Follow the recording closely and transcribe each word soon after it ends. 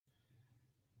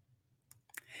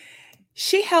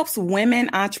She helps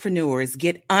women entrepreneurs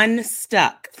get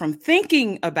unstuck from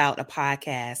thinking about a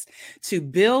podcast to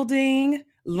building,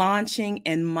 launching,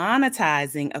 and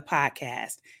monetizing a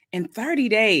podcast in 30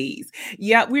 days.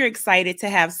 Yeah, we're excited to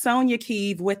have Sonia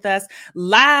Keeve with us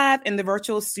live in the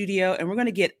virtual studio, and we're going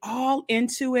to get all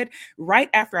into it right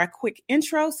after our quick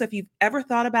intro. So if you've ever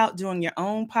thought about doing your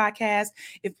own podcast,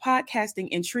 if podcasting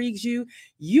intrigues you,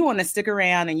 you want to stick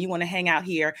around and you want to hang out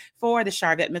here for the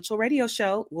Charvette Mitchell Radio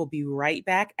Show. We'll be right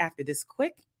back after this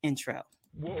quick intro.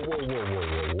 Whoa.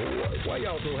 Why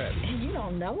y'all so happy? You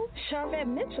don't know? Charvette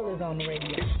Mitchell is on the radio.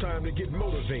 It's time to get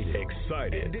motivated,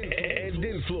 excited, and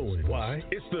influenced. Why?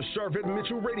 It's the Charvette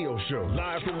Mitchell Radio Show,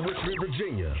 live from Richmond,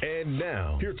 Virginia. And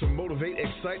now, here to motivate,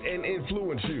 excite, and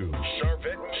influence you,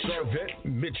 Charvette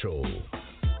Mitchell.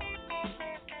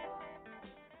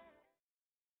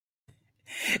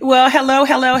 Well,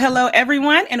 hello,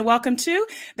 everyone, and welcome to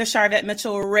the Charvette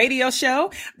Mitchell Radio Show,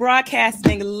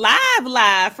 broadcasting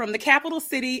live from the capital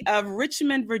city of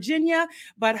Richmond, Virginia,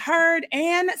 but heard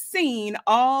and seen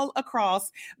all across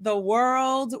the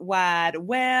World Wide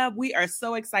Web. We are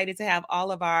so excited to have all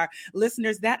of our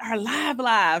listeners that are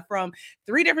live from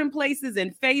 3 different places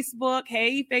in Facebook.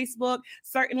 Hey, Facebook,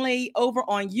 certainly over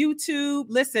on YouTube.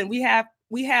 Listen, we have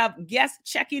guests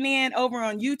checking in over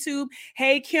on YouTube.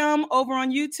 Hey, Kim over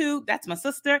on YouTube. That's my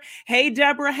sister. Hey,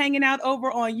 Deborah hanging out over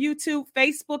on YouTube.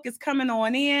 Facebook is coming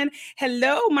on in.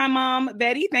 Hello, my mom,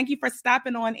 Betty. Thank you for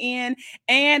stopping on in.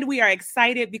 And we are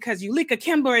excited because Yulika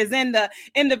Kimber is in the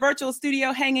virtual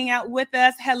studio hanging out with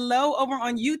us. Hello over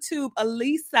on YouTube,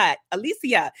 Alicia.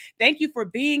 Thank you for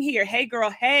being here. Hey,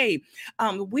 girl. Hey,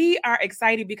 we are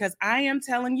excited because I am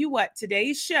telling you what,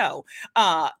 today's show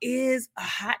is a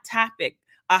hot topic.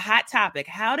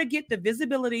 How to get the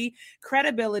visibility,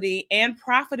 credibility, and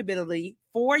profitability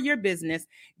for your business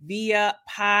via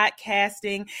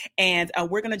podcasting. And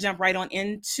we're going to jump right on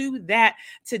into that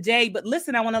today. But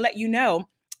listen, I want to let you know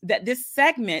that this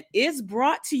segment is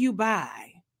brought to you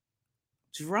by,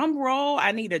 drum roll.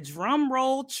 I need a drum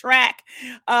roll track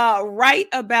right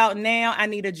about now.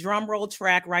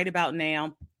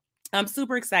 I'm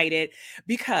super excited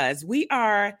because we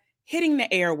are hitting the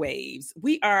airwaves.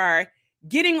 We are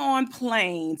getting on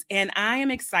planes, and I am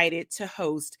excited to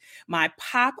host my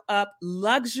pop-up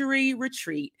luxury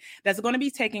retreat that's going to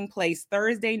be taking place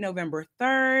Thursday, November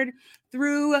 3rd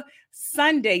through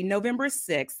Sunday, November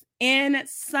 6th in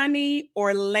sunny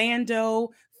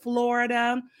Orlando,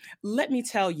 Florida. Let me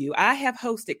tell you, I have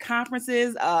hosted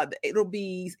conferences.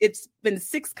 It's been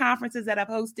 6 conferences that I've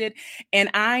hosted, and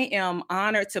I am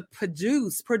honored to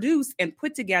produce and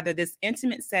put together this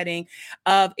intimate setting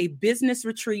of a business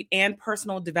retreat and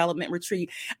personal development retreat.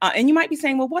 And you might be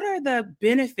saying, well, what are the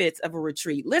benefits of a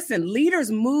retreat? Listen, leaders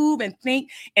move and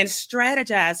think and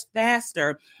strategize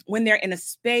faster when they're in a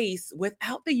space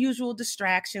without the usual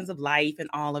distractions of life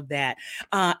and all of that.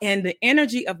 And the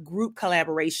energy of group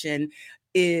collaboration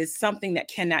is something that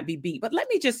cannot be beat. But let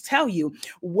me just tell you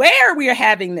where we are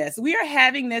having this. We are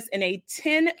having this in a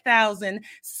 10,000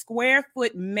 square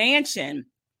foot mansion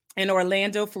in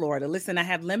Orlando, Florida. Listen, I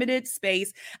have limited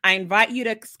space. I invite you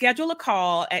to schedule a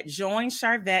call at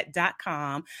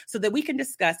joincharvette.com so that we can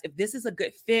discuss if this is a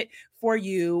good fit for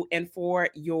you and for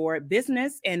your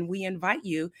business. And we invite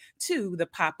you to the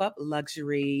pop-up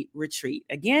luxury retreat.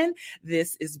 Again,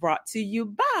 this is brought to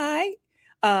you by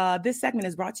this segment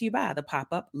is brought to you by the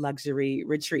Pop-Up Luxury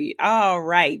Retreat. All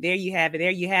right, there you have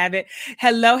it.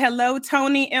 Hello,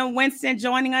 Tony and Winston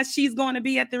joining us. She's going to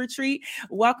be at the retreat.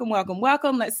 Welcome.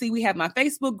 Let's see, we have my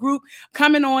Facebook group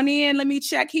coming on in. Let me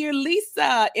check here.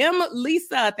 Lisa,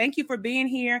 thank you for being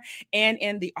here and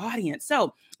in the audience.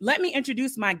 So let me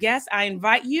introduce my guest. I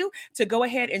invite you to go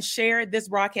ahead and share this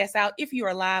broadcast out if you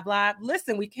are live.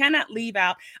 Listen, we cannot leave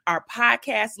out our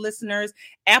podcast listeners.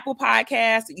 Apple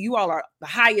Podcasts, you all are the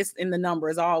highest in the number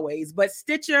as always. But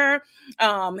Stitcher,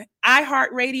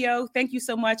 iHeartRadio, thank you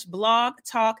so much. Blog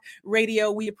Talk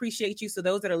Radio, we appreciate you. So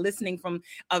those that are listening from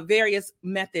various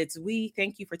methods, we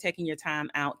thank you for taking your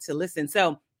time out to listen.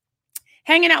 So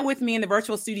hanging out with me in the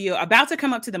virtual studio, about to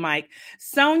come up to the mic,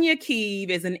 Sonia Keeve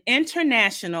is an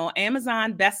international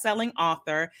Amazon bestselling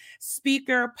author,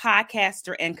 speaker,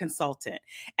 podcaster, and consultant.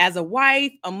 As a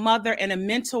wife, a mother, and a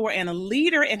mentor and a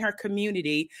leader in her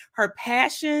community, her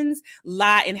passions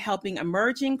lie in helping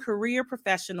emerging career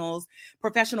professional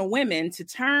women to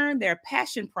turn their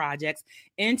passion projects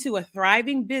into a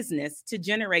thriving business to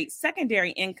generate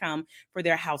secondary income for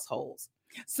their households.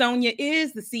 Sonia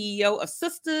is the CEO of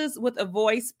Sisters with a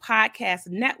Voice podcast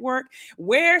network,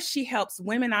 where she helps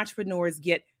women entrepreneurs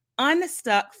get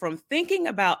unstuck from thinking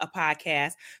about a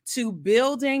podcast to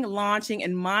building, launching,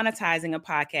 and monetizing a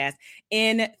podcast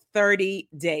in 30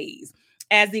 days.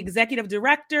 As the executive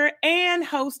director and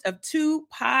host of 2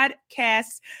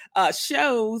 podcast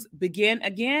shows, Begin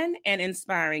Again and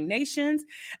Inspiring Nations,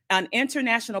 an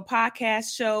international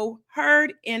podcast show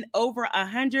heard in over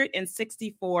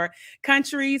 164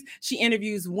 countries. She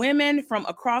interviews women from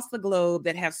across the globe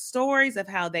that have stories of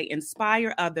how they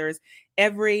inspire others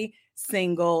every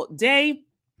single day.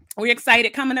 We're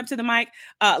excited coming up to the mic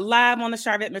live on the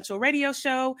Charvette Mitchell Radio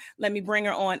Show. Let me bring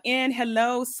her on in.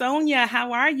 Hello, Sonia.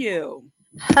 How are you?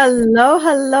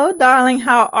 Hello, darling.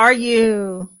 How are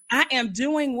you? I am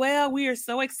doing well. We are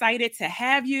so excited to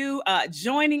have you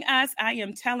joining us. I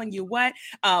am telling you what,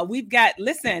 we've got,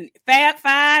 listen, Fab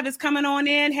Five is coming on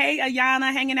in. Hey,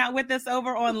 Ayana hanging out with us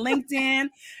over on LinkedIn.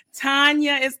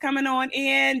 Tanya is coming on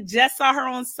in. Just saw her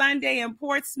on Sunday in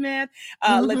Portsmouth.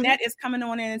 Lynette is coming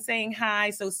on in and saying hi.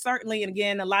 So certainly, and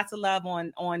again, lots of love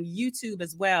on YouTube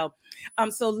as well.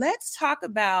 So let's talk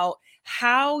about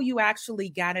how you actually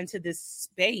got into this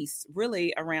space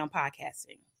really around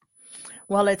podcasting.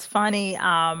 Well, it's funny.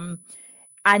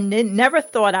 I never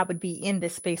thought I would be in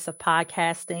this space of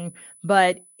podcasting,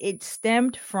 but it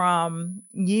stemmed from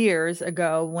years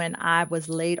ago when I was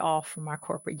laid off from my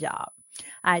corporate job.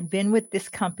 I'd been with this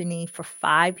company for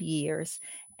 5 years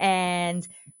and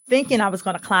thinking I was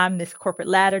going to climb this corporate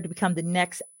ladder to become the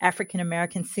next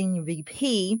African-American senior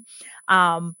VP.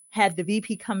 Had the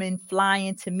VP come in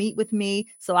flying to meet with me.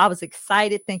 So I was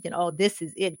excited thinking, oh, this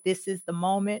is it. This is the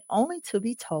moment, only to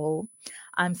be told,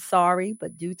 I'm sorry,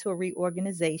 but due to a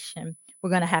reorganization, we're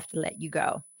going to have to let you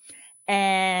go.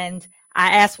 And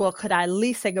I asked, well, could I at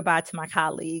least say goodbye to my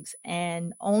colleagues?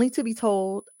 And only to be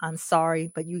told, I'm sorry,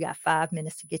 but you got 5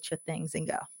 minutes to get your things and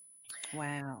go.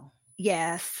 Wow.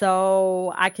 Yeah,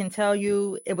 so I can tell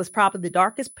you it was probably the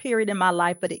darkest period in my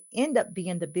life, but it ended up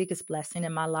being the biggest blessing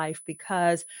in my life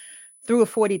because through a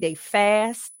 40-day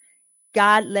fast,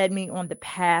 God led me on the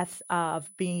path of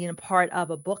being a part of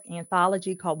a book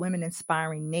anthology called Women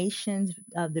Inspiring Nations.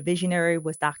 The visionary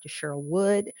was Dr. Cheryl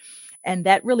Wood. And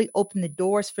that really opened the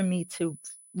doors for me to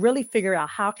really figure out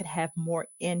how I could have more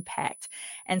impact.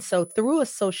 And so through a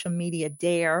social media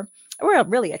dare, or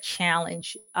really a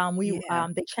challenge,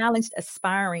 they challenged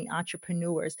aspiring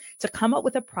entrepreneurs to come up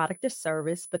with a product or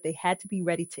service, but they had to be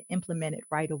ready to implement it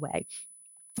right away.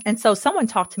 And so someone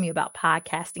talked to me about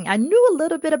podcasting. I knew a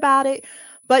little bit about it,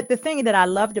 but the thing that I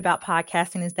loved about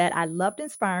podcasting is that I loved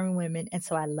inspiring women. And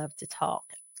so I loved to talk.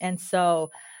 And so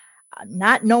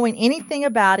not knowing anything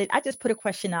about it, I just put a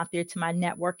question out there to my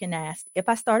network and asked, if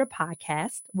I start a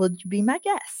podcast, would you be my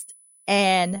guest?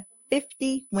 And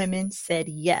 50 women said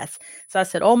yes. So I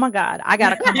said, oh my God, I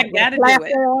got to come up with a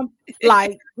platform.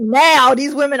 Like now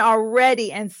these women are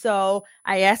ready. And so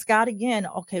I asked God again,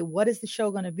 okay, what is the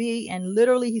show going to be? And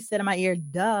literally he said in my ear,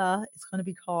 duh, it's going to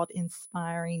be called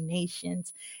Inspiring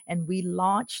Nations. And we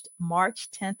launched March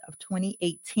 10th of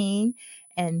 2018.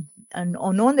 And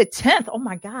on the 10th, oh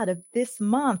my God, of this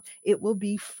month, it will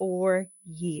be 4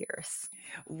 years.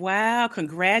 Wow.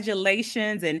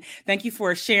 Congratulations. And thank you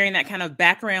for sharing that kind of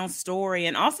background story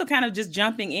and also kind of just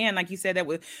jumping in. Like you said, it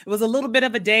was a little bit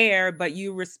of a dare, but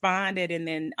you responded and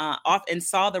then and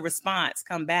saw the response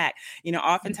come back. You know,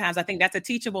 oftentimes I think that's a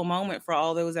teachable moment for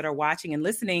all those that are watching and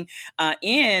listening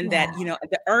that, you know,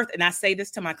 the earth, and I say this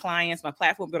to my clients, my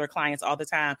platform builder clients all the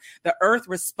time, the earth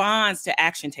responds to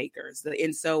action takers.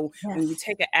 And so when you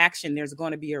take an action, there's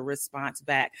going to be a response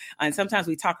back. And sometimes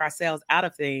we talk ourselves out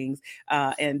of things.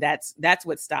 And that's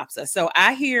what stops us. So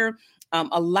I hear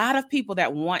a lot of people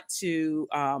that want to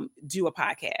do a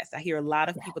podcast. I hear a lot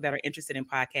of people that are interested in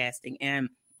podcasting. And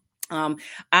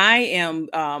I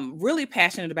am really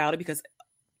passionate about it because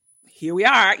here we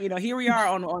are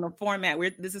on a format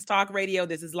where this is talk radio,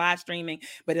 this is live streaming,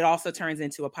 but it also turns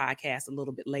into a podcast a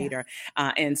little bit later.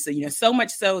 And so, you know, so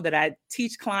much so that I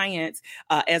teach clients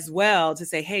as well to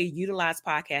say, hey, utilize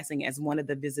podcasting as one of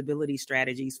the visibility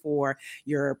strategies for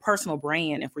your personal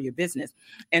brand and for your business.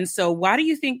 And so why do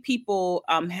you think people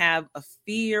have a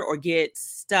fear or get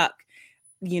stuck,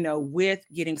 you know, with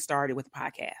getting started with a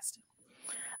podcast?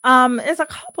 There's a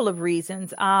couple of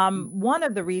reasons. One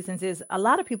of the reasons is a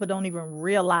lot of people don't even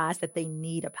realize that they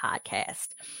need a podcast.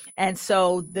 And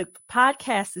so the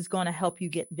podcast is going to help you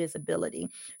get visibility.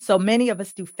 So many of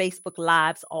us do Facebook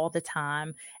Lives all the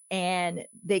time, and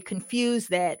they confuse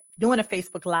that doing a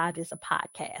Facebook Live is a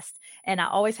podcast. And I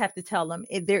always have to tell them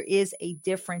there is a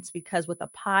difference, because with a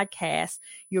podcast,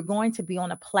 you're going to be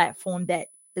on a platform that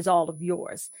is all of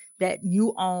yours, that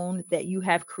you own, that you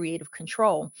have creative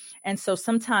control. And so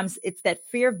sometimes it's that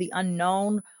fear of the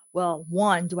unknown well,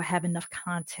 one, do I have enough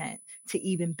content to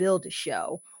even build a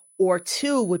show? Or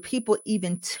two, would people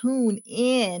even tune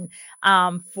in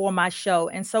for my show?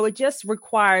 And so it just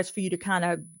requires for you to kind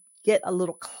of get a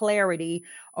little clarity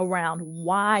around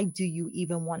why do you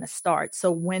even want to start.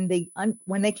 So when they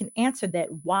can answer that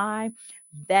why,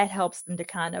 that helps them to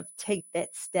kind of take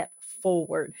that step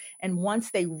forward. And once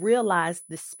they realize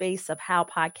the space of how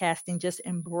podcasting just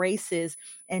embraces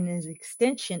and is an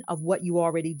extension of what you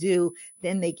already do,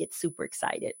 then they get super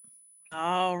excited.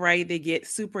 All right, they get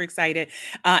super excited.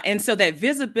 And so that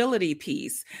visibility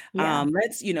piece, Yeah.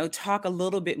 let's, talk a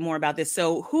little bit more about this.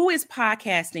 So who is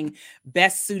podcasting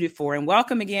best suited for? And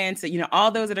welcome again to,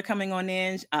 all those that are coming on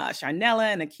in,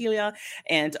 Sharnella and Akeelia,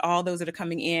 and all those that are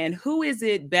coming in. Who is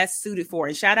it best suited for?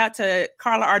 And shout out to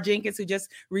Carla R. Jenkins, who just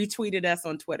retweeted us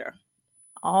on Twitter.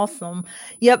 Awesome.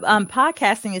 Yep.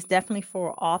 Podcasting is definitely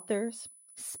for authors,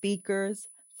 speakers,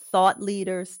 thought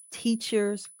leaders,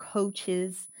 teachers,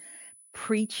 coaches,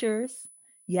 preachers.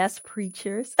 Yes,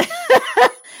 preachers.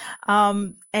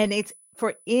 And it's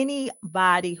for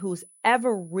anybody who's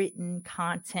ever written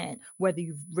content, whether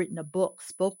you've written a book,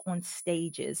 spoke on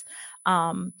stages,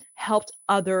 helped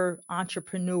other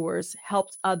entrepreneurs,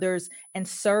 helped others, and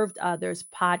served others.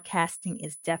 Podcasting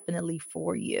is definitely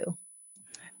for you.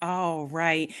 All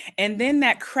right. And then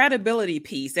that credibility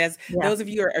piece, as those of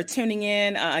you are tuning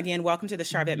in, again, welcome to the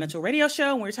Charvette Mitchell Radio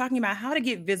Show. And we're talking about how to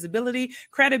get visibility,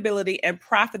 credibility, and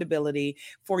profitability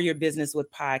for your business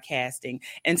with podcasting.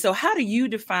 And so how do you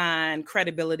define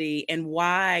credibility, and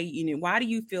why do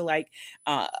you feel like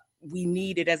we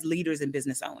need it as leaders and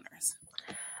business owners?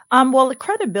 Well, the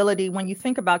credibility, when you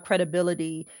think about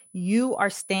credibility, you are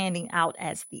standing out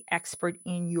as the expert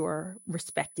in your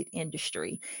respected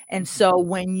industry. And so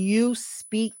when you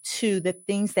speak to the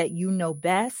things that you know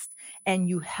best and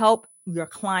you help your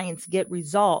clients get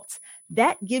results,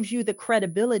 that gives you the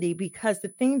credibility, because the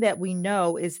thing that we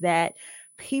know is that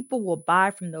people will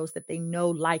buy from those that they know,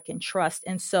 like, and trust.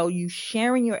 And so you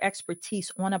sharing your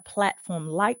expertise on a platform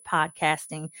like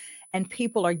podcasting, and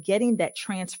people are getting that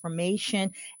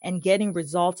transformation and getting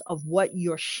results of what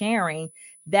you're sharing,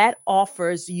 that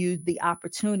offers you the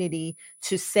opportunity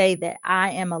to say that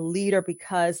I am a leader,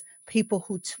 because people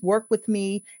who work with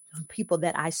me, people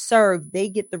that I serve, they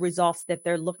get the results that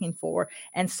they're looking for.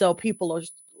 And so people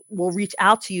will reach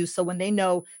out to you. So when they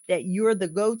know that you're the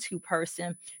go-to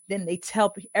person, then they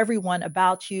tell everyone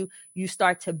about you. You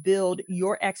start to build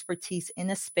your expertise in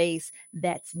a space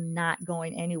that's not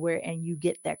going anywhere, and you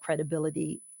get that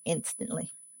credibility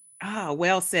instantly. Ah,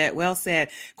 well said. Well said.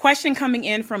 Question coming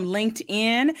in from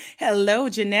LinkedIn. Hello,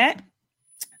 Jeanette.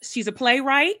 She's a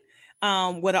playwright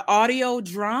with an audio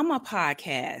drama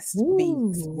podcast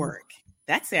beats work.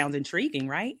 That sounds intriguing,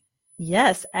 right?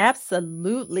 Yes,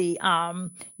 absolutely.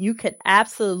 You could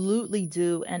absolutely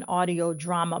do an audio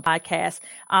drama podcast.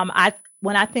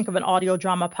 When I think of an audio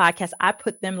drama podcast, I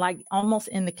put them like almost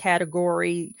in the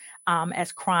category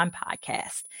as crime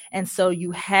podcast. And so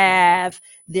you have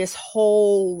this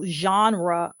whole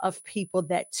genre of people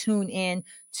that tune in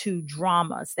to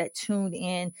dramas, that tune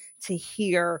in to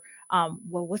hear,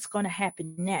 well, what's going to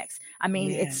happen next? I mean,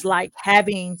 it's like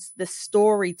having the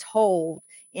story told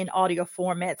in audio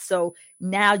format. So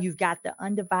now you've got the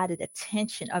undivided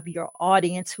attention of your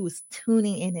audience who is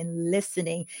tuning in and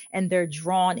listening, and they're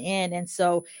drawn in. And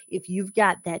so if you've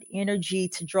got that energy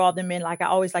to draw them in, like I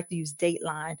always like to use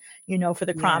Dateline, for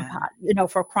the crime,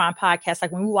 for a crime podcast.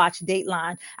 Like when we watch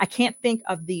Dateline, I can't think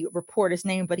of the reporter's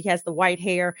name, but he has the white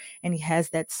hair and he has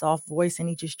that soft voice, and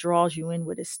he just draws you in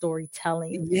with his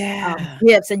storytelling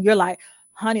gifts. And you're like,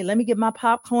 honey, let me get my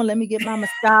popcorn, let me get my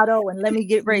Moscato, and let me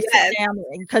get ready to sit down,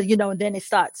 because, and then it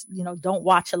starts, don't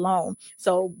watch alone.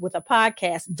 So with a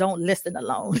podcast, don't listen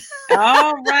alone.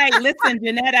 All right. Listen,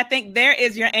 Jeanette, I think there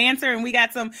is your answer. And we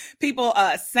got some people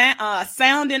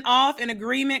sounding off in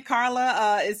agreement.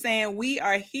 Carla is saying we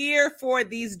are here for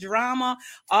these drama,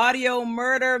 audio,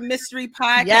 murder, mystery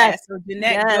podcasts. Yes. So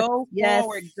Jeanette, go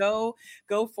forward,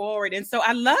 go forward. And so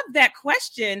I love that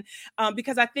question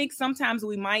because I think sometimes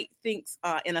we might think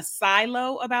in a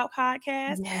silo about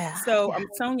podcasts. So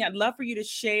Sonia, I'd love for you to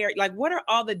share, like, what are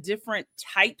all the different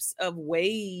types of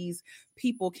ways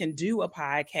people can do a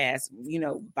podcast,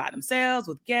 by themselves,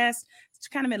 with guests, to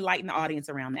kind of enlighten the audience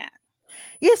around that?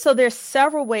 Yeah, so there's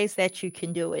several ways that you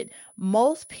can do it.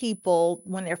 Most people,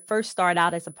 when they first start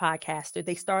out as a podcaster,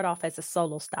 they start off as a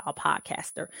solo style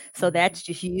podcaster. So that's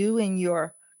just you and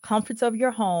your comforts of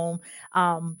your home,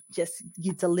 just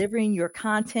you delivering your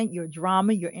content, your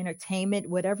drama, your entertainment,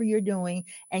 whatever you're doing,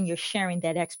 and you're sharing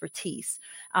that expertise.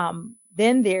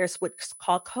 Then there's what's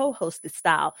called co-hosted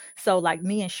style. So like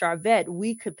me and Charvette,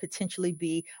 we could potentially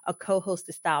be a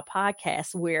co-hosted style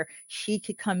podcast where she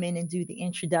could come in and do the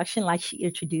introduction like she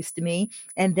introduced to me.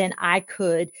 And then I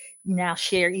could now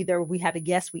share, either we have a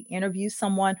guest, we interview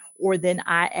someone, or then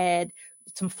I add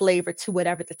some flavor to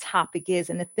whatever the topic is.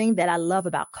 And the thing that I love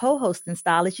about co-hosting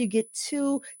style is you get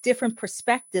two different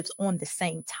perspectives on the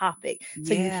same topic.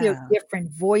 So you hear Yeah. different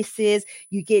voices,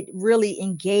 you get really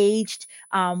engaged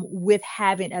with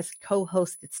having a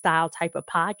co-hosted style type of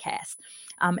podcast.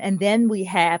 And then we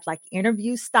have like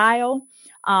interview style,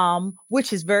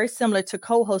 which is very similar to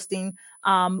co-hosting.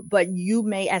 But you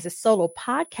may, as a solo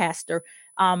podcaster,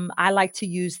 I like to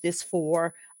use this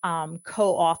for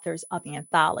co-authors of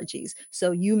anthologies.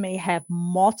 So you may have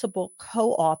multiple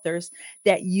co-authors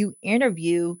that you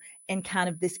interview in kind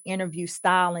of this interview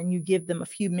style, and you give them a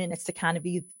few minutes to kind of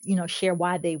share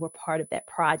why they were part of that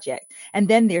project. And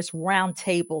then there's round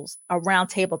table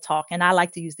talk. And I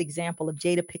like to use the example of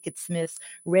Jada Pinkett Smith's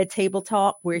Red Table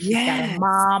Talk, where she's got her Yes.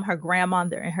 mom, her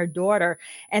grandmother, and her daughter.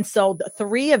 And so the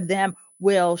three of them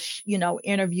will,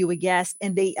 interview a guest,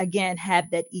 and they again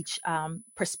have that each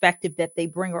perspective that they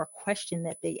bring or a question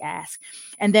that they ask.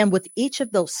 And then with each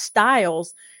of those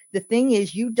styles, the thing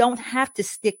is, you don't have to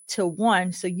stick to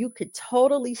one. So you could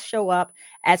totally show up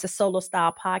as a solo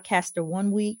style podcaster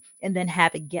one week and then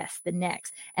have a guest the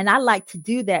next. And I like to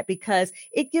do that because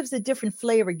it gives a different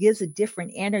flavor, gives a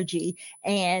different energy.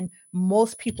 And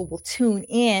most people will tune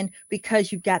in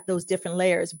because you've got those different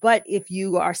layers. But if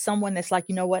you are someone that's like,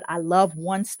 you know what, I love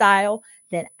one style,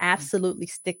 then absolutely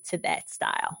stick to that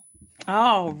style.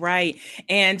 Oh, right.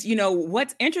 And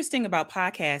what's interesting about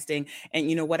podcasting,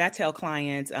 and what I tell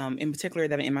clients, in particular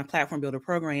that are in my platform builder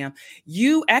program,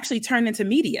 you actually turn into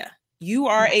media. You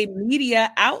are a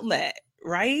media outlet,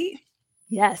 right?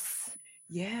 Yes.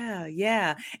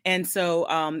 Yeah. And so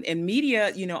in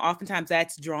media, oftentimes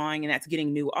that's drawing and that's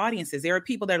getting new audiences. There are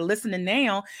people that are listening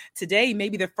now today,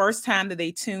 maybe the first time that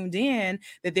they tuned in,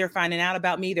 that they're finding out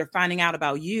about me, they're finding out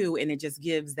about you. And it just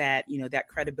gives that, that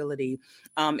credibility.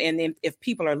 And then if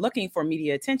people are looking for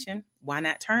media attention, why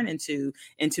not turn into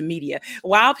media?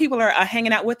 While people are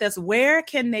hanging out with us, where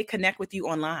can they connect with you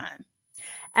online?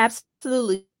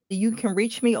 Absolutely. You can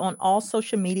reach me on all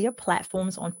social media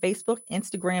platforms on Facebook,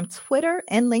 Instagram, Twitter,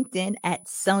 and LinkedIn at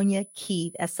Sonia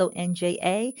Keeve,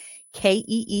 SONJAKEEVE,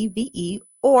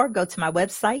 or go to my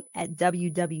website at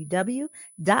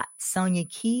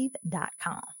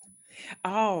www.soniakeeve.com.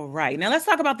 All right. Now let's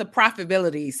talk about the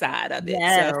profitability side of it.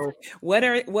 Yes. So what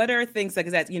are things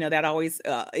like that, that always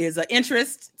is an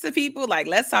interest to people? Like,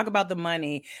 let's talk about the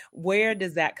money. Where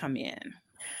does that come in?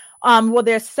 Well,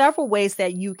 there's several ways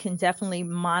that you can definitely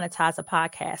monetize a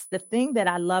podcast. The thing that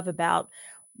I love about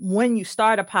when you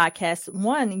start a podcast,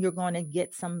 one, you're going to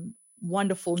get some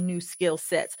wonderful new skill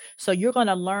sets. So you're going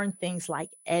to learn things like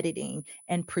editing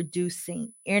and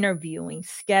producing, interviewing,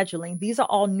 scheduling. These are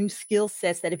all new skill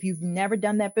sets that if you've never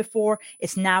done that before,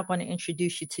 it's now going to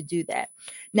introduce you to do that.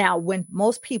 Now, when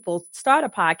most people start a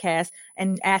podcast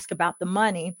and ask about the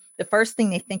money, the first thing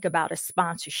they think about is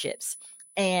sponsorships.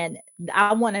 And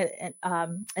I want to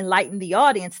enlighten the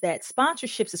audience that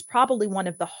sponsorships is probably one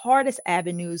of the hardest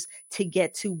avenues to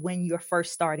get to when you're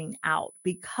first starting out,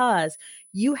 because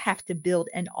you have to build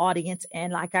an audience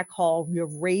and, like I call, your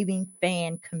raving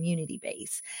fan community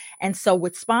base. And so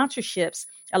with sponsorships,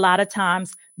 a lot of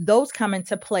times those come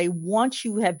into play once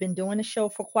you have been doing the show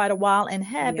for quite a while and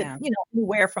have it,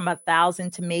 anywhere from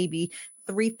 1,000 to maybe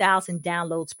 3,000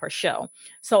 downloads per show.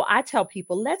 So I tell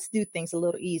people, let's do things a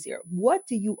little easier. What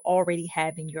do you already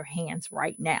have in your hands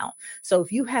right now? So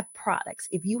if you have products,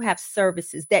 if you have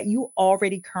services that you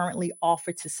already currently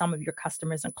offer to some of your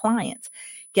customers and clients,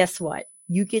 guess what?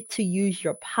 You get to use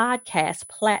your podcast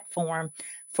platform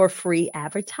for free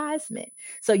advertisement.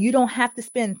 So you don't have to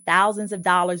spend thousands of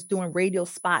dollars doing radio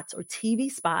spots or TV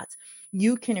spots.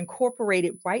 You can incorporate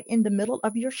it right in the middle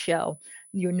of your show,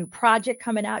 your new project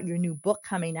coming out, your new book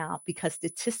coming out, because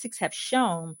statistics have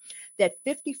shown that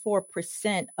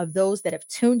 54% of those that have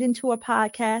tuned into a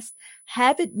podcast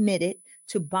have admitted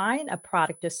to buying a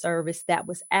product or service that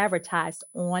was advertised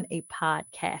on a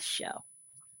podcast show.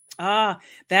 Ah,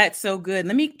 that's so good.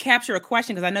 Let me capture a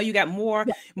question, because I know you got more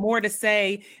to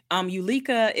say.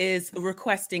 Ulika is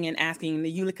requesting and asking,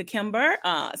 the Ulika Kimber,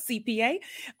 CPA,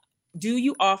 do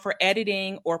you offer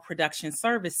editing or production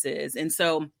services? And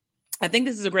so I think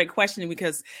this is a great question,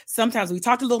 because sometimes we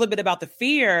talked a little bit about the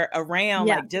fear around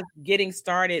like just getting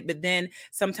started, but then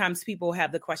sometimes people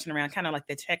have the question around kind of like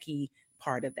the techie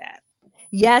part of that?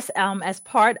 Yes, as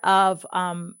part of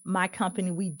my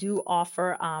company, we do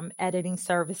offer editing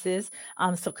services.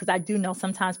 So, because I do know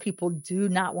sometimes people do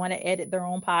not want to edit their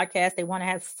own podcast, they want to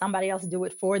have somebody else do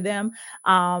it for them.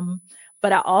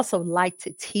 But I also like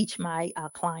to teach my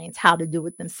clients how to do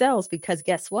it themselves, because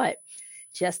guess what?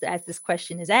 Just as this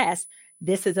question is asked,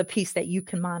 this is a piece that you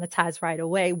can monetize right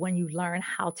away when you learn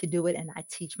how to do it. And I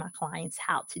teach my clients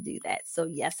how to do that. So,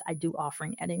 yes, I do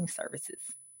offering editing services.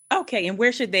 Okay. And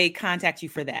where should they contact you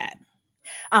for that?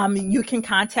 You can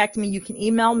contact me. You can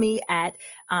email me at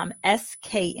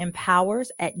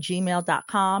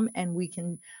skempowers@gmail.com, and we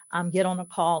can get on a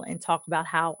call and talk about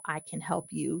how I can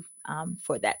help you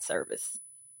for that service.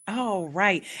 Oh,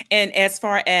 right. And as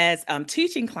far as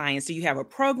teaching clients, do you have a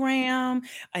program?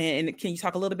 And can you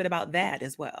talk a little bit about that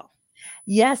as well?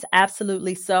 Yes,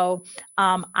 absolutely. So,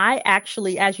 I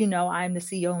actually, as you know, I'm the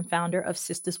CEO and founder of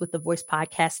Sisters with the Voice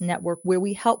Podcast Network, where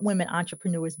we help women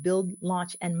entrepreneurs build,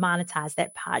 launch, and monetize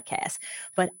that podcast.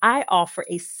 But I offer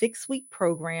a 6-week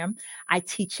program. I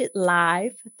teach it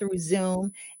live through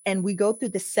Zoom, and we go through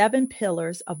the 7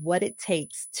 pillars of what it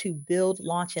takes to build,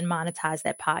 launch, and monetize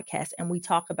that podcast. And we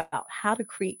talk about how to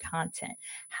create content,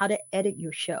 how to edit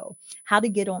your show, how to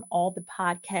get on all the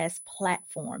podcast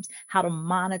platforms, how to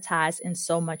monetize, and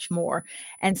so much more.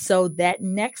 And so that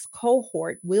next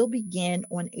cohort will begin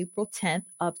on April 10th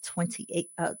of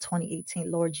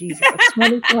 2018. Lord Jesus, of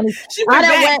 2020.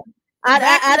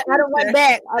 I don't went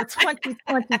back of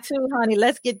 2022, honey.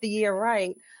 Let's get the year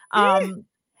right.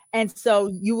 And so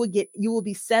you will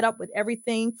be set up with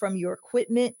everything from your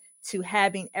equipment to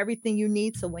having everything you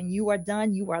need. So when you are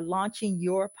done, you are launching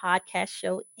your podcast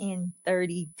show in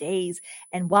 30 days.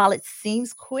 And while it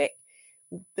seems quick,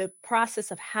 the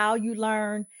process of how you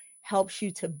learn helps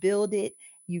you to build it.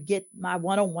 You get my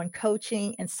one-on-one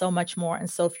coaching and so much more. And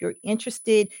so if you're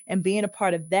interested in being a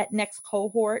part of that next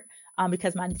cohort,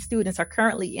 because my students are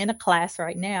currently in a class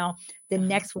right now, the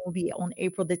next one will be on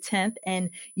April the 10th. And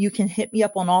you can hit me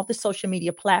up on all the social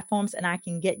media platforms, and I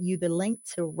can get you the link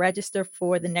to register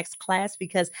for the next class,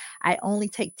 because I only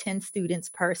take 10 students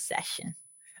per session.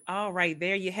 All right,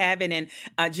 there you have it. And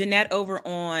Jeanette over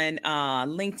on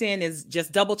LinkedIn is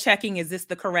just double checking. Is this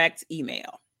the correct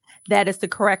email? That is the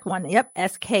correct one. Yep.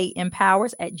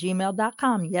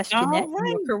 skempowers@gmail.com. Yes, Jeanette, All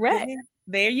right. you're correct.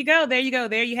 There you go. There you go.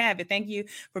 There you have it. Thank you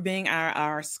for being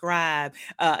our scribe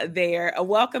there.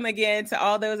 Welcome again to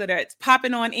all those that are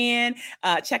popping on in,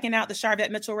 checking out the Sharvette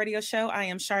Mitchell Radio Show. I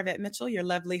am Sharvette Mitchell, your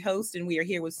lovely host, and we are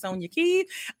here with Sonia Keeve,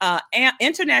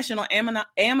 international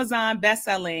Amazon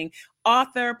bestselling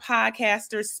author,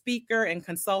 podcaster, speaker, and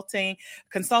consultant.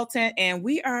 And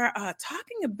we are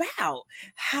talking about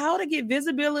how to get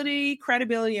visibility,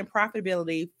 credibility, and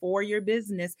profitability for your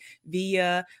business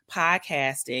via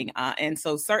podcasting. And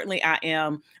so certainly I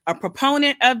am a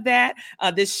proponent of that.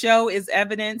 This show is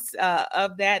evidence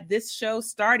of that. This show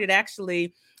started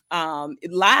actually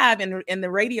live in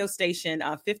the radio station,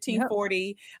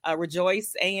 1540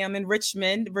 Rejoice AM in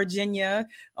Richmond, Virginia.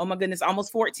 Oh my goodness,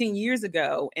 almost 14 years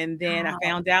ago. And then I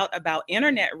found out about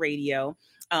internet radio.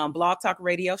 Blog Talk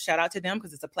Radio, shout out to them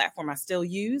because it's a platform I still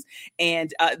use.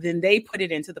 And then they put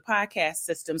it into the podcast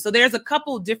system. So there's a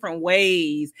couple different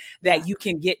ways that you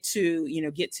can get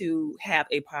to have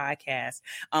a podcast.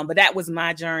 But that was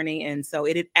my journey. And so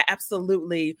it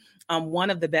absolutely one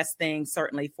of the best things,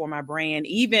 certainly for my brand,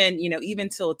 even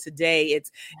till today,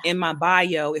 it's in my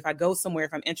bio. If I go somewhere,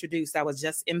 if I'm introduced, I was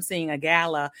just emceeing a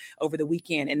gala over the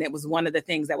weekend. And it was one of the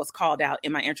things that was called out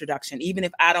in my introduction. Even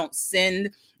if I don't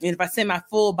send, if I send my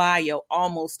full bio,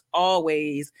 almost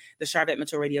always the Sharvette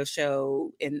Mitchell Radio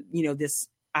Show and, this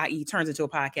i.e. turns into a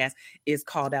podcast is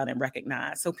called out and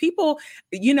recognized. So people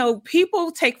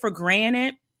take for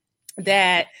granted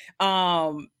that,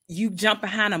 you jump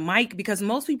behind a mic because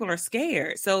most people are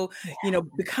scared. So,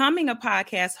 becoming a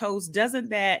podcast host, doesn't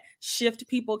that shift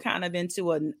people kind of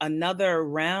into another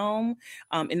realm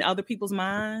in other people's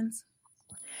minds?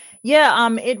 Yeah,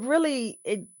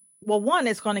 one,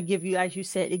 it's going to give you, as you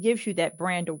said, it gives you that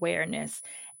brand awareness.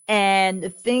 And the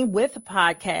thing with a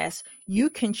podcast, you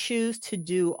can choose to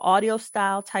do audio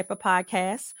style type of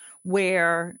podcasts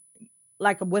where,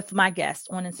 like with my guests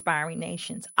on Inspiring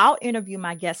Nations, I'll interview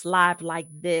my guests live like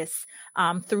this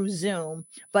through Zoom,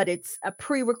 but it's a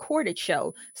pre-recorded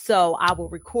show. So I will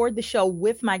record the show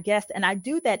with my guest. And I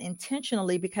do that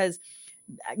intentionally because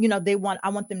I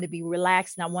want them to be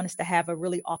relaxed, and I want us to have a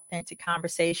really authentic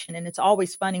conversation. And it's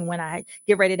always funny when I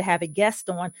get ready to have a guest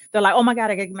on, they're like, oh my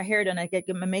God, I gotta get my hair done. I gotta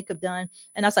get my makeup done.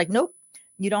 And I was like, nope,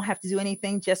 you don't have to do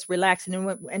anything. Just relax.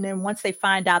 And then once they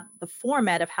find out the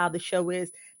format of how the show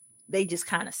is, they just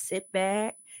kind of sit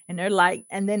back And they're like,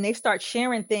 and then they start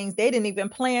sharing things they didn't even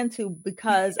plan to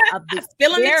because of the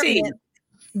Spilling the tea. experiment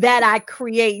that I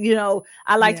create.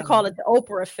 I like Yeah. to call it the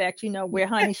Oprah effect, where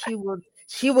honey,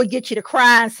 she would get you to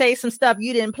cry and say some stuff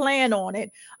you didn't plan on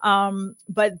it.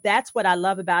 But that's what I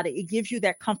love about it. It gives you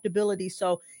that comfortability.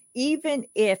 So even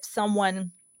if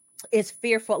someone is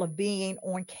fearful of being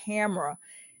on camera,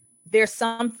 there's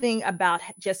something about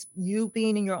just you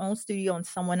being in your own studio and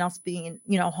someone else being,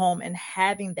 home and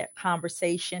having that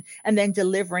conversation and then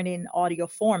delivering in audio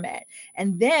format.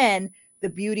 And then the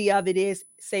beauty of it is,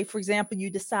 say, for example, you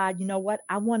decide, you know what,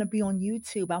 I want to be on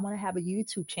YouTube. I want to have a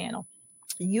YouTube channel.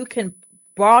 You can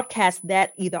broadcast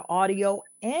that either audio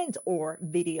and or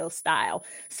video style.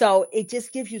 So it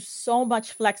just gives you so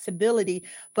much flexibility,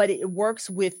 but it works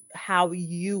with how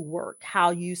you work,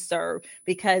 how you serve.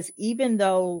 Because even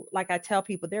though, like I tell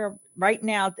people, there right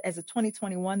now, as of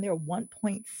 2021, there are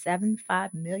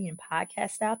 1.75 million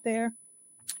podcasts out there.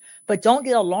 But don't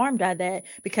get alarmed by that,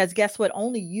 because guess what?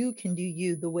 Only you can do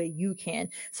you the way you can.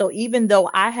 So even though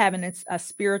I have a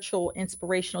spiritual,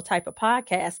 inspirational type of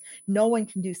podcast, no one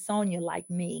can do Sonia like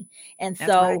me. And That's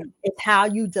right. so it's how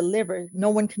you deliver.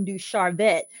 No one can do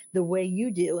Charvette the way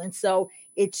you do. And so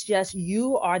it's just,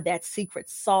 you are that secret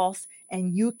sauce,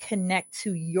 and you connect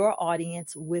to your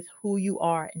audience with who you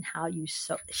are and how you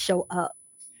show up.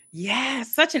 Yeah,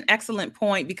 such an excellent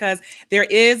point, because there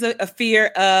is a fear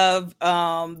of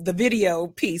the video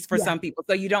piece for some people.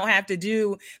 So you don't have to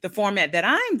do the format that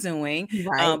I'm doing.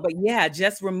 Right. But yeah,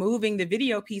 just removing the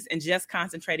video piece and just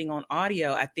concentrating on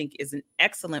audio, I think is an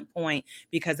excellent point,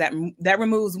 because that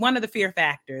removes one of the fear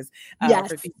factors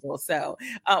for people. So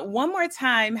one more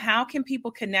time, how can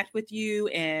people connect with you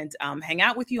and hang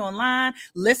out with you online,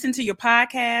 listen to your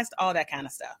podcast, all that kind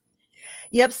of stuff?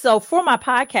 Yep. So for my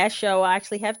podcast show, I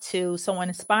actually have two. So an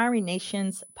Inspiring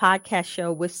Nations podcast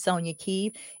show with Sonia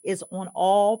Keeve is on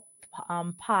all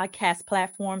podcast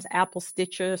platforms, Apple,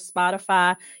 Stitcher,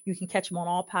 Spotify. You can catch them on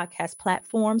all podcast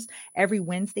platforms every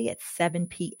Wednesday at 7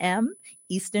 p.m.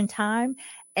 Eastern Time.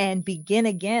 And Begin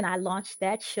Again, I launched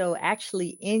that show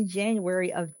actually in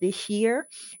January of this year,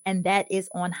 and that is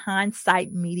on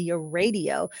Hindsight Media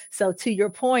Radio. So to your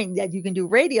point that you can do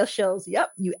radio shows,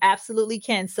 yep, you absolutely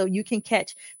can. So you can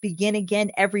catch Begin Again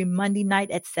every Monday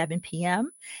night at 7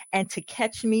 p.m. And to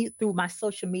catch me through my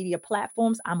social media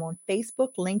platforms, I'm on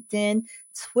Facebook, LinkedIn,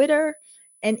 Twitter,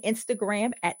 and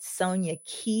Instagram at Sonia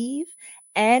Keeve.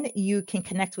 And you can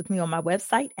connect with me on my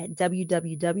website at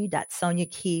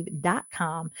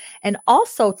www.soniakeeve.com. And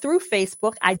also through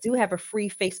Facebook, I do have a free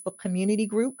Facebook community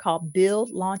group called Build,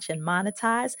 Launch, and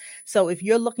Monetize. So if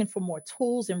you're looking for more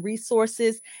tools and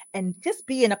resources and just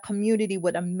be in a community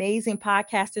with amazing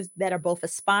podcasters that are both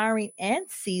aspiring and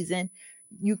seasoned,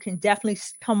 you can definitely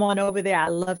come on over there. I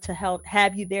love to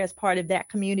have you there as part of that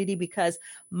community, because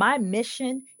my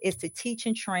mission is to teach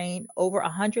and train over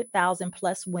 100,000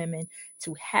 plus women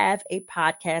to have a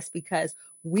podcast, because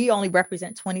we only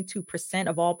represent 22%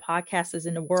 of all podcasters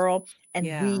in the world, and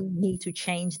we need to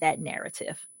change that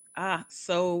narrative.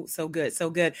 So good. So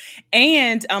good.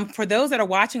 And for those that are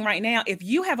watching right now, if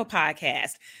you have a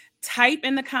podcast, type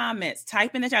in the comments,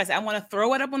 type in the chat. I want to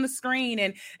throw it up on the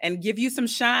screen and give you some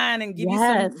shine and give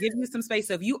you some space.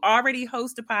 So if you already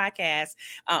host a podcast,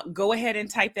 go ahead and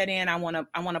type that in. I want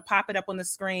to pop it up on the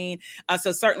screen.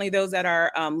 So certainly those that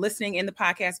are listening in the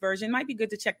podcast version, might be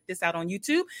good to check this out on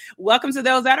YouTube. Welcome to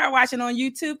those that are watching on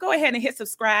YouTube. Go ahead and hit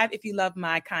subscribe if you love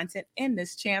my content in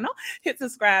this channel. Hit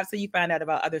subscribe so you find out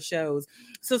about other shows.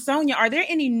 So Sonia, are there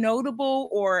any notable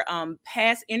or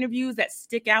past interviews that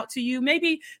stick out to you?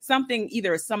 Maybe something,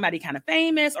 either somebody kind of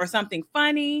famous or something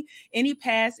funny. Any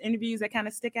past interviews that kind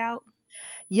of stick out?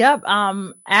 Yep.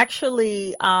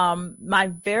 Actually,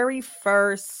 my very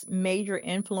first major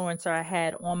influencer I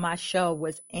had on my show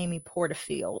was Amy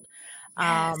Porterfield,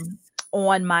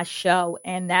 on my show.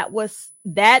 And that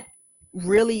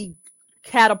really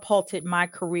catapulted my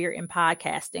career in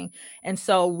podcasting. And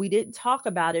so we didn't talk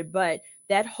about it, but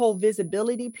that whole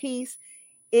visibility piece,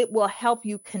 it will help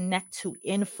you connect to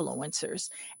influencers.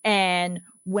 And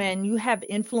when you have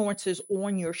influencers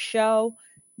on your show,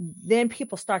 then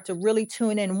people start to really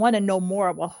tune in and want to know more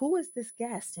about who is this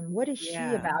guest and what is she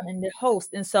about, and the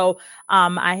host. And so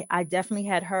I definitely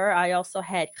had her. I also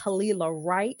had Kalila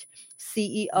Wright,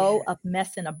 CEO of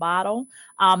Mess in a Bottle.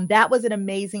 That was an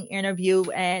amazing interview.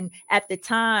 And at the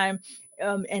time,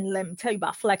 and let me tell you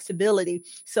about flexibility.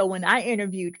 So when I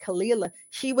interviewed Kalila,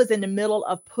 she was in the middle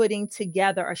of putting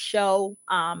together a show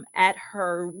at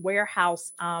her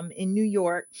warehouse in New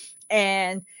York.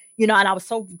 And and I was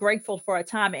so grateful for her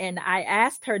time. And I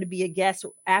asked her to be a guest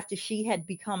after she had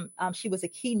become, she was a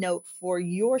keynote for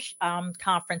your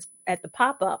conference at the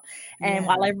pop-up. And Yeah.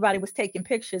 while everybody was taking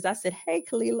pictures, I said, "Hey,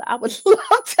 Kalila, I would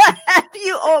love to have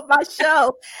you on my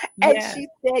show." And Yeah. she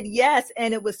said yes.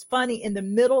 And it was funny, in the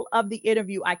middle of the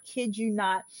interview, I kid you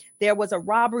not, there was a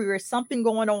robbery or something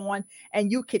going on,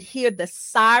 and you could hear the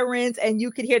sirens and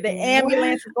you could hear the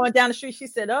ambulances going down the street. She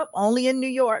said, "Oh, only in New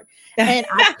York." And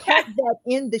I kept that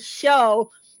in the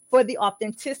show for the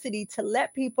authenticity, to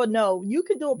let people know you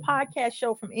can do a podcast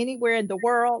show from anywhere in the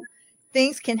world.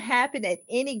 Things can happen at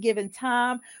any given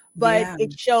time, but Yeah.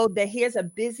 it showed that here's a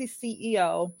busy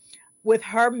CEO with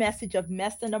her message of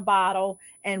mess in a bottle,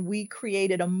 and we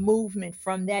created a movement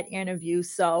from that interview.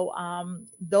 So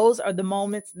those are the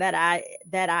moments that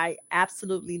I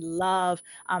absolutely love.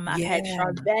 I've had Yeah.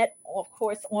 Charvette, of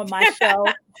course, on my show.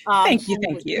 Thank you.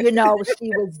 Thank you. You know, she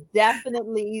was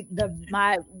definitely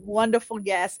my wonderful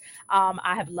guest.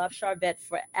 I have loved Charvette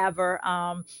forever.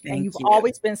 And Thank you've you.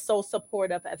 always been so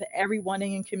supportive of everyone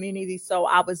in your community. So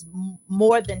I was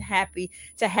more than happy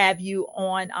to have you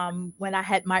on. When I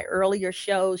had my earlier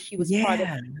shows, she was part of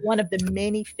one of the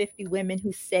many 50 women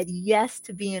who said yes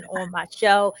to being on my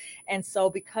show. And so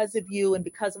because of you and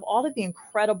because of all of the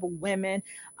incredible women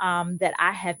that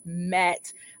I have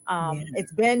met,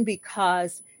 it's been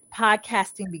because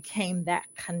podcasting became that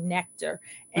connector.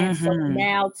 And so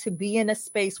now to be in a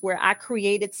space where I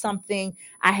created something,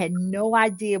 I had no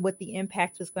idea what the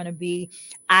impact was going to be.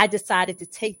 I decided to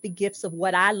take the gifts of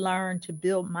what I learned to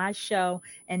build my show.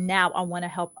 And now I want to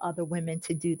help other women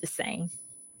to do the same.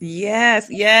 Yes,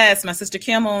 yes. My sister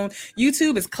Kim on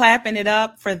YouTube is clapping it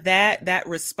up for that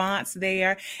response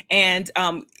there. And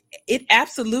it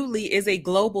absolutely is a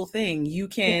global thing. You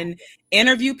can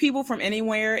interview people from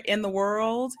anywhere in the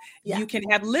world. You can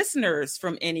have listeners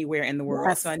from anywhere in the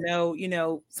world. So I know, you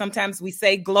know, sometimes we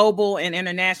say global and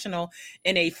international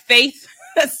in a faith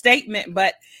statement,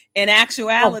 but in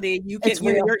actuality, you can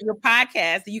your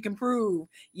podcast, you can prove,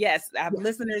 yes, I have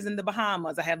listeners in the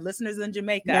Bahamas, I have listeners in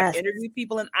Jamaica, I've interviewed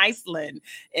people in Iceland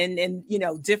and you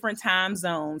know, different time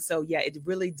zones. So yeah, it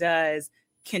really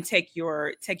can take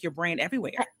your brand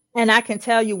everywhere. And I can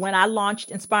tell you, when I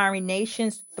launched Inspiring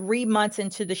Nations, 3 months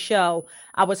into the show,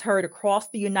 I was heard across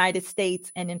the United States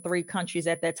and in 3 countries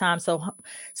at that time.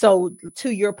 So to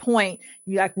your point,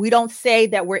 we don't say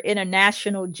that we're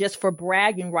international just for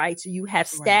bragging rights. You have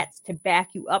stats to back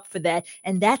you up for that.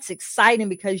 And that's exciting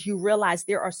because you realize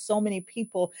there are so many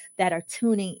people that are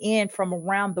tuning in from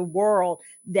around the world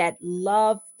that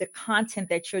love the content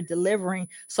that you're delivering.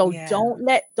 So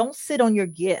don't sit on your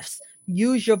gifts.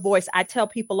 Use your voice. I tell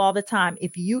people all the time,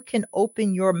 if you can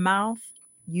open your mouth,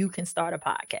 you can start a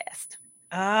podcast.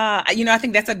 You know, I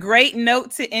think that's a great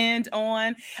note to end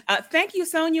on. Thank you,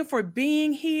 Sonia, for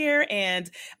being here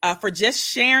and for just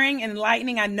sharing and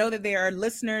enlightening. I know that there are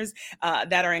listeners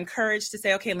that are encouraged to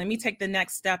say, okay, let me take the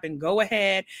next step and go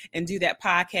ahead and do that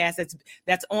podcast.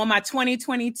 That's on my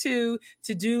 2022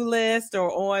 to-do list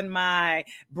or on my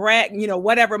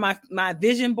whatever my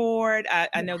vision board.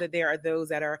 I know that there are those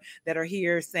that are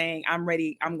here saying, I'm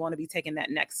ready. I'm going to be taking that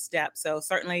next step. So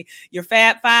certainly your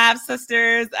Fab Five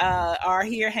sisters are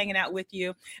here hanging out with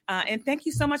you. And thank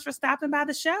you so much for stopping by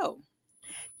the show.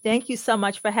 Thank you so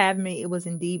much for having me. It was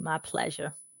indeed my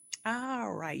pleasure.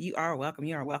 All right. You are welcome.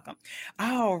 You are welcome.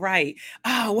 All right.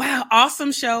 Oh, wow.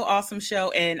 Awesome show. Awesome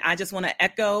show. And I just want to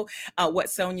echo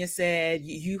what Sonia said.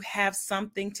 You have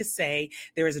something to say.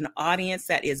 There is an audience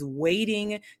that is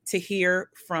waiting to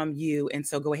hear from you. And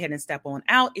so go ahead and step on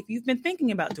out. If you've been thinking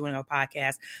about doing a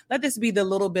podcast, let this be the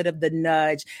little bit of the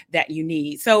nudge that you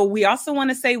need. So we also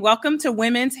want to say welcome to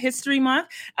Women's History Month.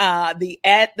 At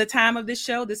the time of this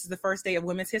show, this is the first day of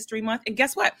Women's History Month. And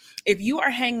guess what? If you are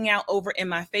hanging out over in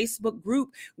my Facebook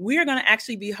group, we're going to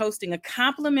actually be hosting a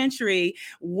complimentary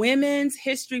Women's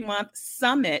History Month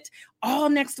Summit all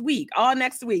next week.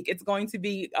 It's going to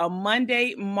be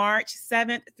Monday, March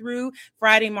 7th through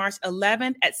Friday, March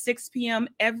 11th at 6 p.m.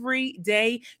 every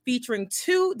day, featuring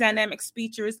 2 dynamic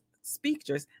speakers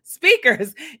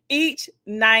each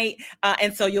night.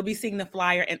 And so you'll be seeing the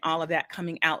flyer and all of that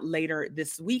coming out later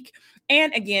this week.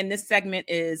 And again, this segment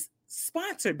is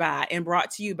sponsored by and brought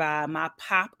to you by my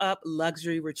pop-up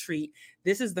luxury retreat.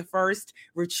 This is the first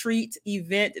retreat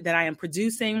event that I am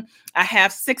producing. I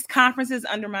have 6 conferences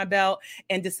under my belt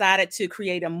and decided to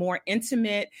create a more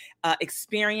intimate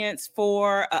experience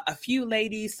for a few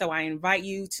ladies. So I invite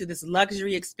you to this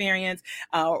luxury experience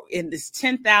in this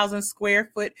 10,000 square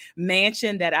foot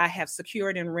mansion that I have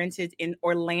secured and rented in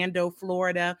Orlando,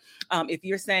 Florida. If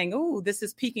you're saying, oh, this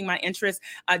is piquing my interest,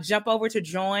 jump over to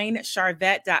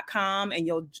joincharvette.com and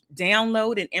you'll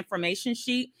download an information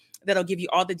sheet. that'll give you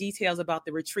all the details about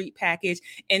the retreat package.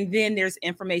 And then there's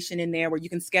information in there where you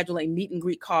can schedule a meet and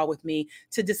greet call with me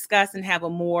to discuss and have a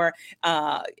more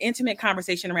intimate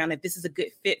conversation around if this is a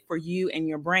good fit for you and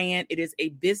your brand. It is a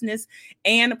business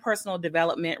and a personal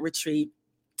development retreat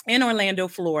in Orlando,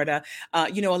 Florida. A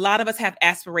lot of us have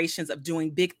aspirations of doing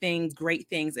big things, great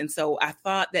things. And so I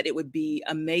thought that it would be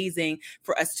amazing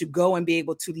for us to go and be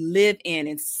able to live in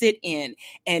and sit in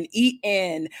and eat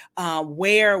in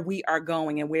where we are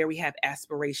going and where we have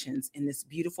aspirations in this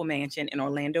beautiful mansion in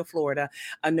Orlando, Florida,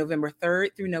 November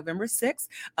 3rd through November 6th.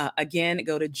 Again,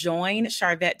 go to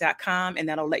joinsharvette.com and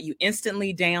that'll let you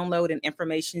instantly download an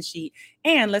information sheet.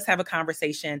 And let's have a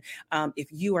conversation if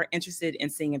you are interested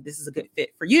in seeing if this is a good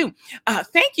fit for you.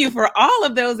 Thank you for all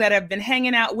of those that have been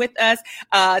hanging out with us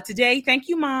today. Thank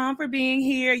you, Mom, for being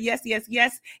here. Yes, yes,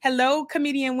 yes. Hello,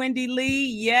 comedian Wendy Lee.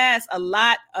 Yes, a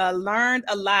lot, learned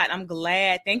a lot. I'm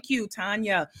glad. Thank you,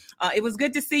 Tanya. It was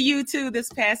good to see you too this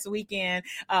past weekend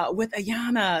with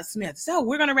Ayana Smith. So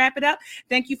we're going to wrap it up.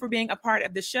 Thank you for being a part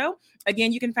of the show.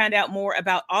 Again, you can find out more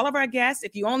about all of our guests.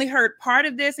 If you only heard part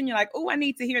of this and you're like, oh, I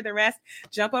need to hear the rest,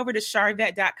 jump over to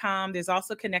charvette.com. There's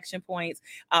also connection points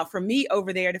for me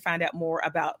over there to find out more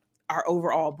about our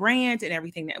overall brand and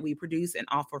everything that we produce and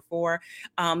offer for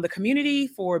the community,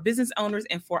 for business owners,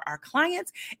 and for our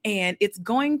clients. And it's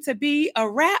going to be a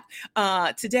wrap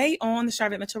today on the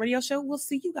Charvette Mitchell Radio Show. We'll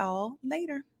see you all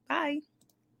later. Bye.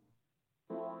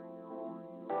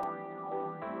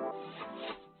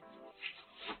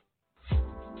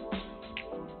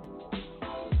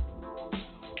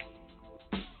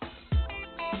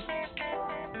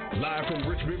 Live from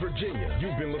Richmond, Virginia,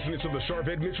 you've been listening to the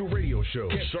Charvette Mitchell Radio Show.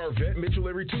 Catch Charvette Mitchell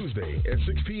every Tuesday at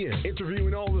 6 p.m.,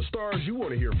 interviewing all the stars you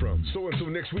want to hear from. So until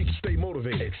next week, stay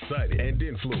motivated, excited, and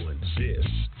influenced. This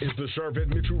is the Charvette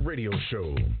Mitchell Radio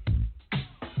Show.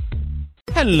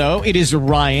 Hello, it is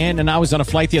Ryan, and I was on a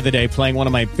flight the other day playing one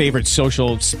of my favorite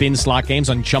social spin slot games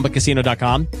on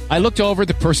ChumbaCasino.com. I looked over at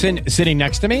the person sitting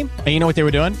next to me, and you know what they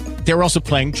were doing? They were also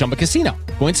playing Chumba Casino.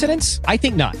 Coincidence? I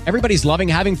think not. Everybody's loving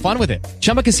having fun with it.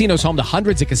 Chumba Casino is home to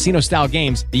hundreds of casino-style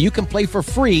games that you can play for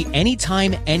free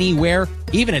anytime, anywhere,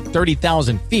 even at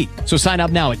 30,000 feet. So sign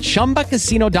up now at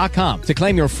ChumbaCasino.com to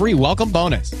claim your free welcome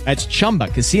bonus. That's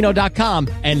ChumbaCasino.com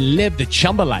and live the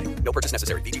Chumba life. No purchase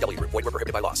necessary. VGW. Void where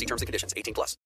prohibited by law. See terms and conditions. 18+.